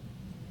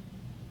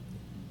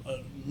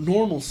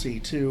normalcy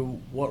to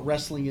what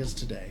wrestling is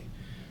today.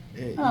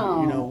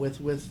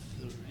 With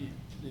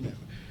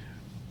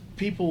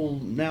people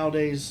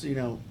nowadays,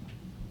 even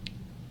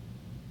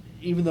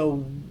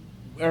though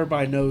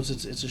everybody knows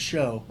it's a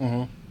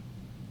show,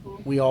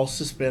 we all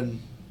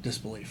suspend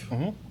disbelief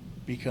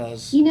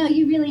because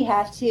you really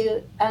have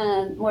to,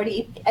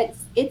 Morty.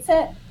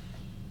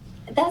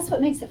 That's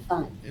what makes it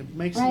fun. it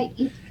makes Right?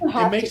 it, You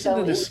have it makes to it go an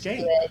into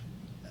escape. it.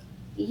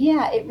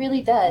 Yeah, it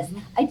really does.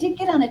 I did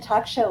get on a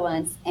talk show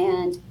once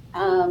and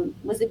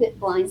was a bit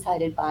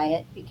blindsided by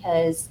it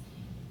because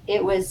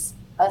it was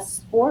a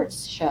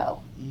sports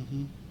show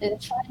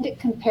and trying to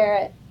compare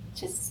it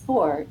to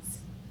sports.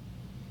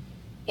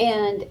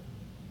 And,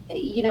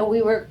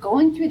 we were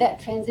going through that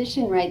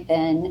transition right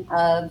then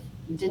of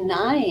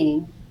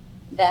denying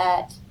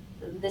that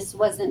this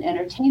wasn't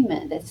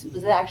entertainment. This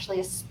was actually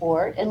a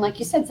sport. And like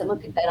you said, someone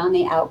could bet on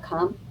the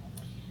outcome.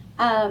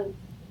 And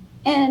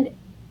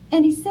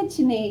he said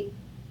to me,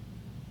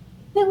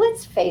 now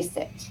let's face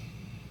it.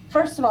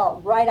 First of all,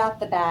 right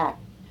off the bat,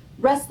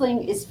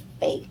 wrestling is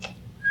fake.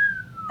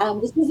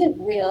 This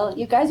isn't real.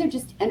 You guys are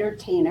just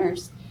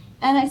entertainers.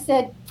 And I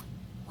said,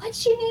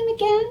 what's your name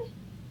again?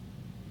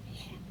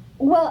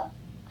 Well,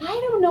 I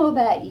don't know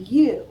about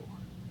you.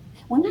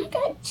 When I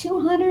got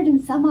 200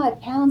 and some odd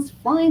pounds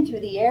flying through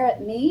the air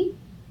at me,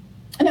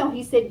 no,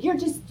 he said,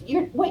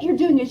 what you're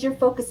doing is you're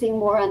focusing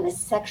more on the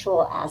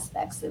sexual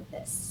aspects of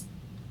this.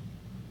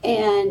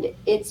 And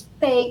it's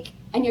fake,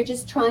 and you're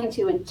just trying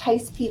to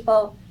entice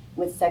people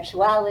with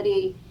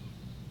sexuality.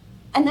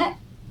 And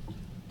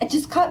it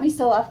just caught me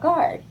so off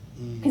guard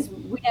because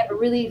we never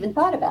really even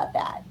thought about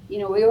that.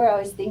 We were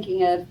always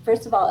thinking of,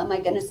 first of all, am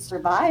I going to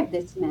survive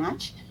this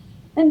match?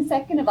 And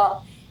second of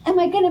all, am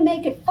I going to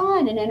make it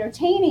fun and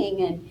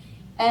entertaining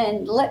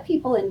and let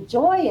people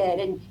enjoy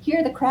it and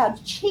hear the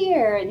crowd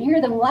cheer and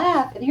hear them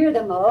laugh and hear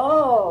them,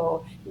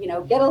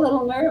 get a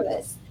little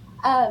nervous.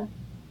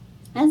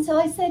 And so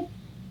I said,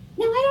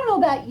 Now, I don't know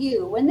about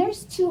you. When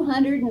there's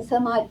 200 and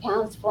some odd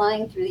pounds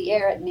flying through the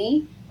air at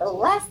me, the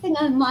last thing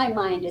on my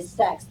mind is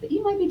sex, but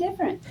you might be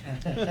different.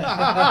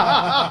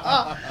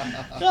 Yeah,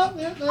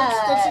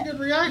 that's a good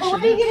reaction. Well,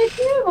 what are you going to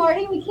do,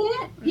 Marty? We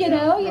can't, you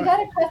right. got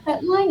to cross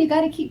that line. You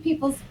got to keep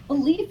people's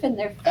belief and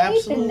their faith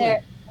Absolutely. and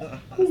their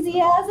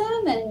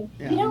enthusiasm, and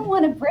Yeah. you don't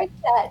want to break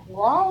that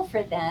wall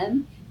for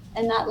them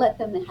and not let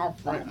them have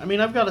fun. Right. I mean,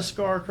 I've got a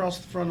scar across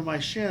the front of my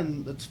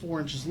shin that's 4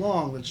 inches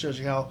long that shows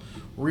you how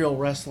real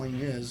wrestling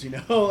is. You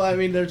know, I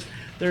mean, there's,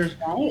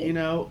 Right. you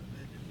know,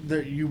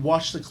 there, you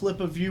watch the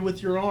clip of you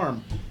with your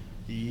arm.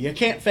 You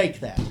can't fake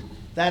that.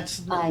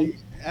 That's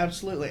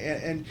absolutely.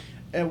 And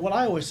what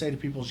I always say to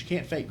people is you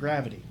can't fake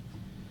gravity.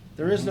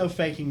 There is no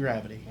faking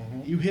gravity.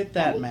 You hit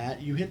that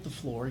mat, you hit the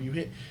floor, you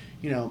hit,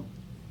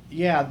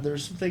 yeah,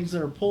 there's some things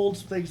that are pulled,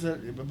 some things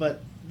that,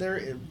 but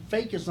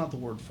fake is not the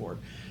word for it.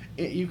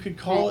 You could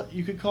call it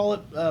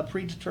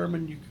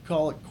predetermined. You could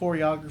call it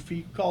choreography.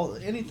 You could call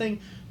it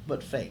anything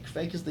but fake.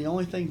 Fake is the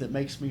only thing that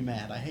makes me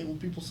mad. I hate when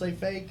people say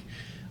fake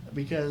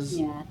because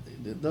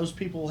those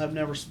people have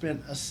never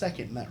spent a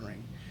second in that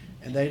ring,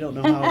 and they don't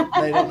know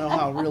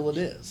how real it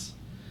is.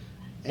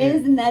 And,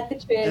 isn't that the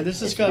truth? And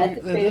this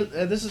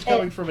is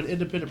coming from an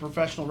independent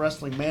professional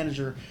wrestling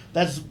manager.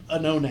 That's a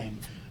no name.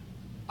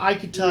 I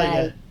could tell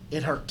you.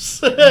 It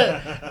hurts, and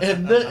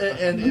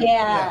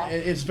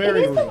it's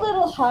very. It is real. a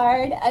little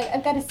hard.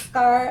 I've got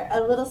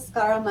a little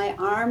scar on my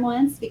arm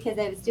once because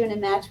I was doing a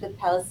match with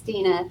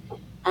Palestina,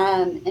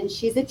 and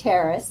she's a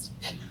terrorist.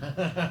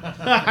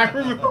 I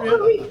remember. What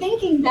were we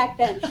thinking back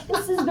then?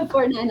 This is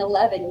before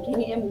 9/11.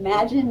 Can you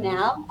imagine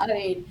now? I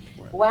mean,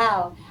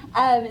 wow.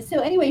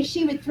 So anyway,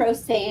 she would throw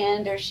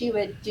sand or she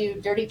would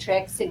do dirty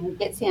tricks and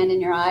get sand in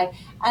your eye,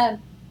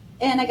 and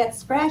I got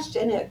scratched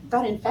and it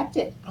got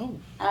infected. Oh.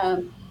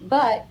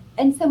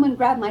 And someone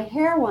grabbed my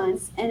hair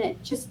once and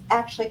it just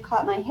actually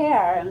caught my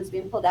hair and was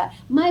being pulled out.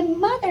 My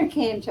mother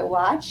came to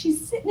watch.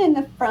 She's sitting in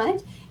the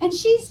front and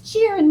she's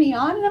cheering me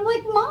on. And I'm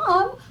like,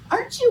 Mom,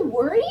 aren't you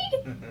worried?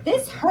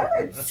 This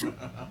hurts.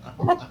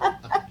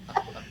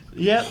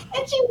 Yep.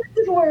 And she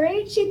wasn't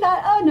worried. She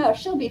thought, oh no,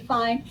 she'll be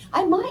fine.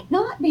 I might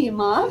not be,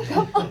 Mom.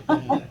 Come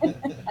on.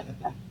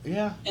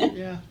 Yeah.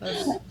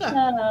 That's...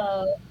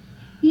 Oh.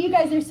 You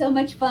guys are so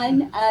much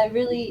fun. I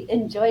really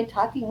enjoyed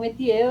talking with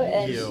you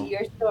and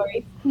your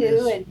stories too.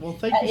 Yes. And well,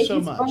 thank you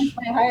so much. It warms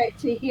my heart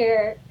to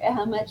hear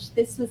how much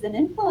this was an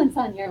influence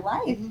on your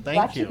life.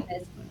 Thank you.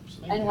 This.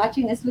 And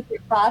watching this with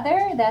your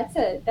father,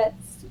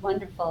 that's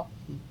wonderful.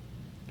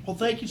 Well,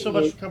 thank you so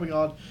much for coming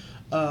on.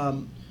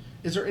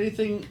 Is there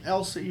anything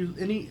else that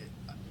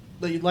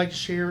you'd like to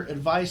share?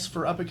 Advice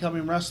for up and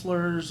coming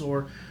wrestlers,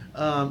 or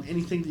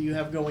anything that you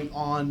have going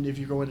on? If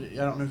you're going to,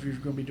 I don't know if you're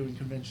going to be doing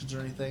conventions or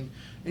anything.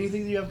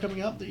 Anything that you have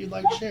coming up that you'd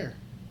like to share?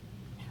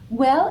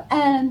 Well,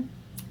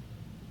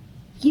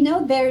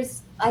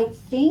 there's, I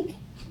think,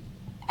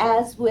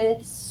 as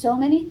with so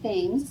many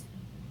things,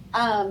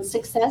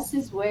 success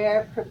is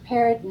where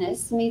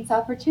preparedness meets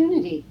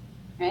opportunity,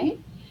 right?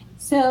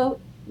 So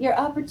your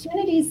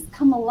opportunities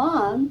come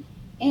along,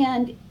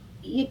 and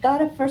you got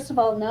to first of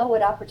all know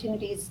what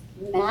opportunities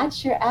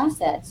match your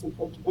assets, and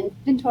take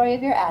inventory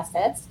of your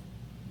assets,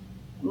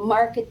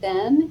 market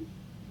them,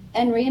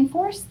 and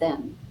reinforce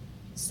them.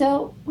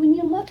 So when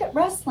you look at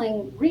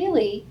wrestling,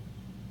 really,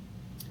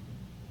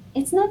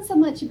 it's not so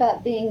much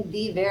about being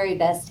the very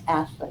best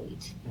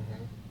athlete.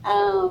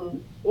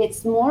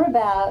 It's more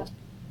about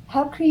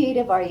how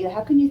creative are you?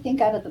 How can you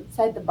think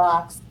outside the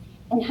box?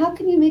 And how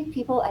can you make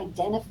people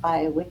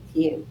identify with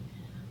you?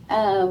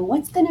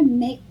 What's going to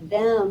make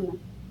them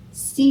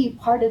see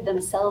part of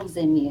themselves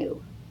in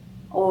you,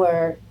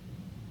 or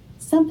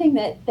something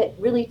that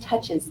really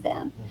touches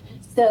them?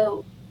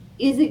 So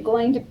is it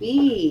going to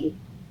be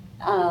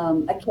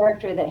a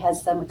character that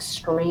has some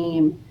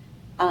extreme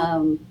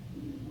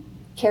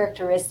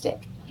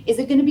characteristic? Is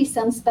it going to be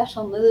some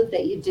special move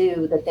that you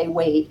do that they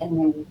wait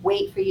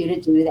for you to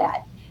do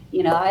that?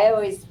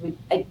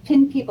 I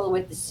pin people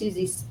with the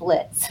Susie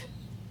splits.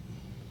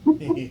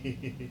 And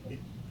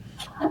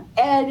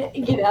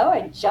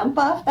I jump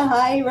off the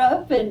high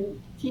rope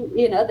and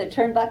the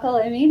turnbuckle,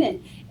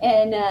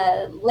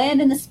 and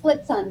land in the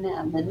splits on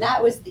them. And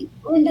that was the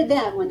end of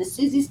them. When the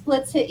Susie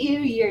splits hit you,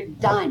 you're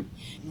done.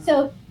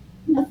 So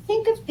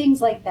think of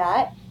things like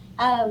that.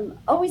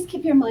 Always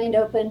keep your mind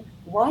open.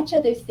 Watch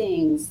other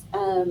things.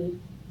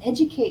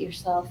 Educate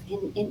yourself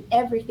in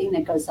everything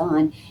that goes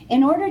on.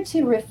 In order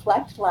to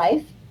reflect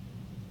life,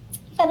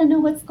 you got to know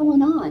what's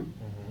going on.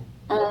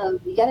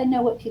 You got to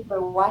know what people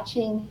are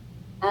watching,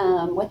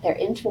 what their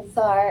interests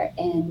are,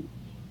 and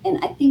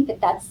I think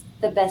that's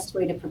the best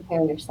way to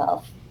prepare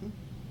yourself.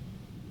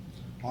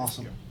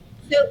 Awesome.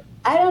 So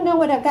I don't know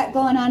what I've got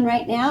going on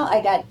right now.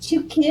 I got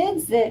 2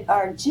 kids that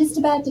are just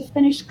about to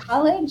finish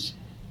college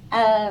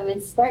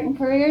and starting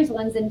careers.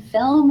 One's in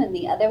film and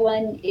the other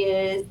one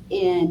is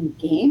in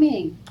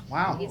gaming.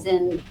 Wow. He's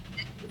in,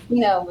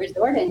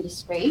 resort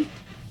industry.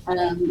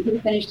 He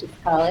finished his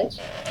college.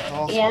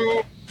 Awesome.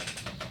 And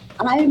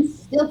I'm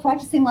still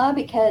practicing law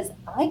because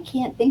I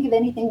can't think of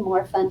anything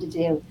more fun to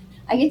do.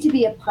 I get to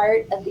be a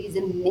part of these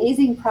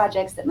amazing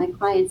projects that my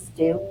clients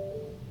do.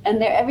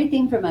 And they're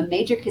everything from a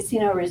major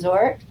casino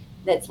resort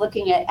that's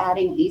looking at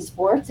adding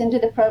esports into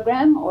the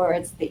program, or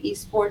it's the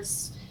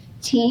esports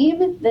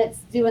team that's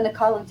doing the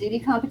Call of Duty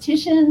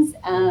competitions.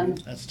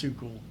 That's too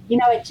cool. You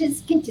know, I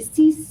just get to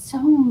see so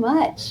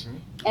much.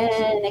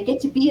 And I get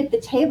to be at the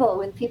table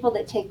with people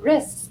that take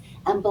risks.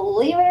 And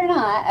believe it or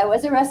not, I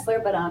was a wrestler,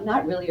 but I'm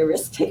not really a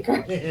risk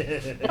taker.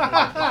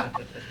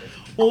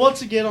 Well,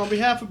 once again, on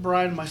behalf of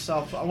Brian and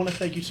myself, I want to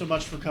thank you so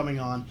much for coming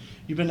on.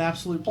 You've been an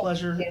absolute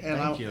pleasure,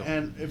 Thank you.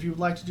 And if you would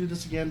like to do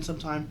this again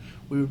sometime,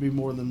 we would be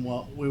more than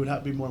welcome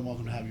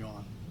to have you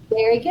on.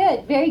 Very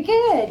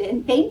good,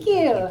 and thank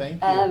you.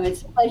 Thank you.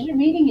 It's a pleasure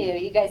meeting you.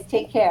 You guys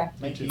take care.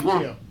 Thank you.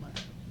 Bye.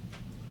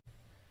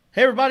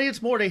 Hey everybody,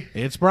 it's Morty,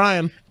 It's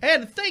Brian.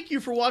 and thank you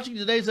for watching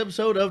today's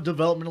episode of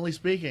Developmentally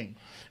Speaking.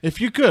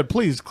 If you could,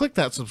 please click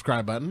that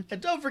subscribe button.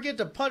 And don't forget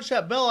to punch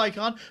that bell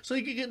icon so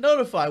you can get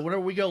notified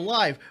whenever we go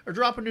live or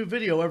drop a new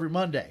video every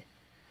Monday.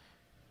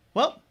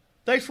 Well,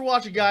 thanks for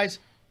watching, guys,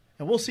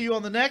 and we'll see you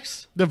on the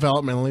next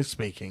Developmentally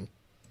Speaking.